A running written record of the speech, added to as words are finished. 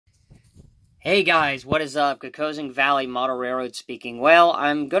Hey guys, what is up? Kokosing Valley Model Railroad speaking. Well,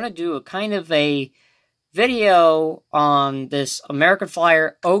 I'm gonna do a kind of a video on this American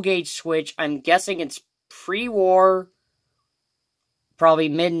Flyer O-gauge switch. I'm guessing it's pre-war, probably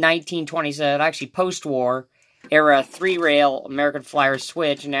mid-1927, actually post-war era 3-rail American Flyer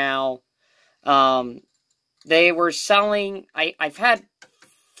switch. Now, they were selling, I've had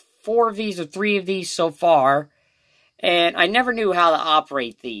 4 of these or 3 of these so far. And I never knew how to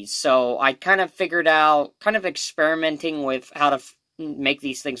operate these, so I kind of figured out, kind of experimenting with how to make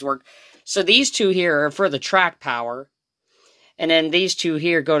these things work. So these two here are for the track power, and then these two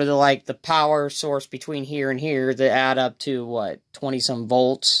here go to the power source between here and here that add up to, what, 20-some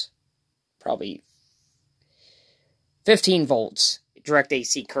volts? Probably 15 volts direct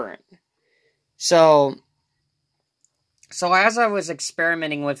AC current. So as I was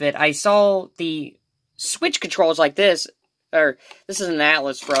experimenting with it, I saw the switch controls like this, or this is an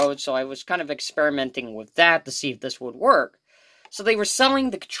Atlas Road, so I was kind of experimenting with that to see if this would work. So they were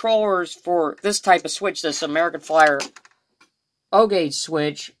selling the controllers for this type of switch, this American Flyer O-gauge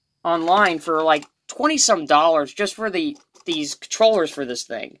switch, online for like $20-some just for these controllers for this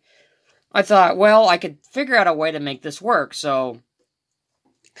thing. I thought, well, I could figure out a way to make this work, so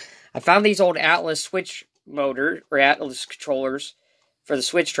I found these old Atlas switch motor, or Atlas controllers for the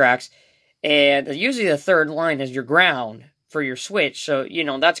switch tracks. And usually the third line is your ground for your switch, so, you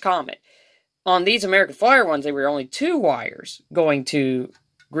know, that's common. On these American Flyer ones, they were only 2 wires going to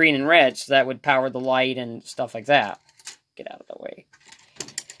green and red, so that would power the light and stuff like that. Get out of the way.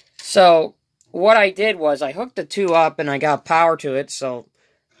 So, what I did was, I hooked the 2 up and I got power to it, so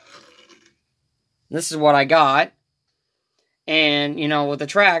this is what I got. And, you know, with the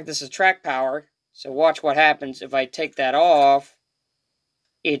track, this is track power, so watch what happens if I take that off.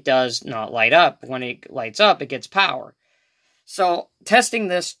 It does not light up. When it lights up, it gets power. So, testing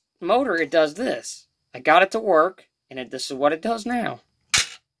this motor, it does this. I got it to work, and this is what it does now.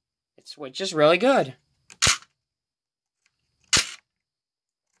 It switches really good.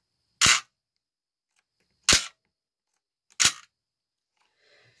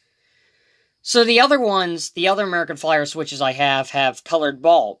 So the other ones, the other American Flyer switches I have colored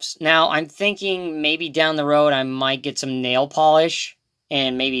bulbs. Now, I'm thinking maybe down the road I might get some nail polish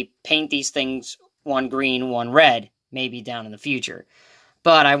and maybe paint these things one green, one red, maybe down in the future.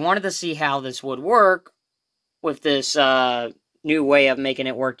 But I wanted to see how this would work with this new way of making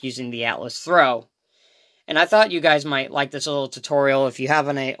it work using the Atlas Throw. And I thought you guys might like this little tutorial. If you have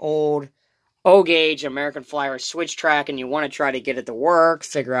an old O-gauge American Flyer switch track and you want to try to get it to work,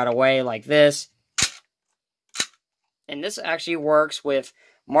 figure out a way like this. And this actually works with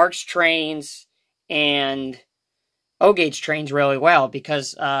Marx trains and O-gauge trains really well,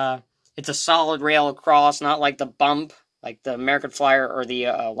 because it's a solid rail across, not like the bump, like the American Flyer or the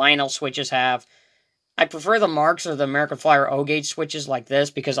Lionel switches have. I prefer the Marx or the American Flyer O-gauge switches like this,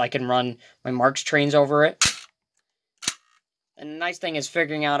 because I can run my Marx trains over it. And the nice thing is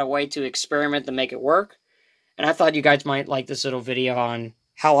figuring out a way to experiment to make it work. And I thought you guys might like this little video on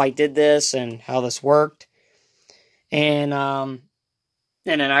how I did this and how this worked. And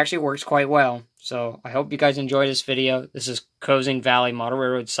it actually works quite well. So I hope you guys enjoy this video. This is Kokosing Valley Model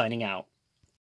Railroad signing out.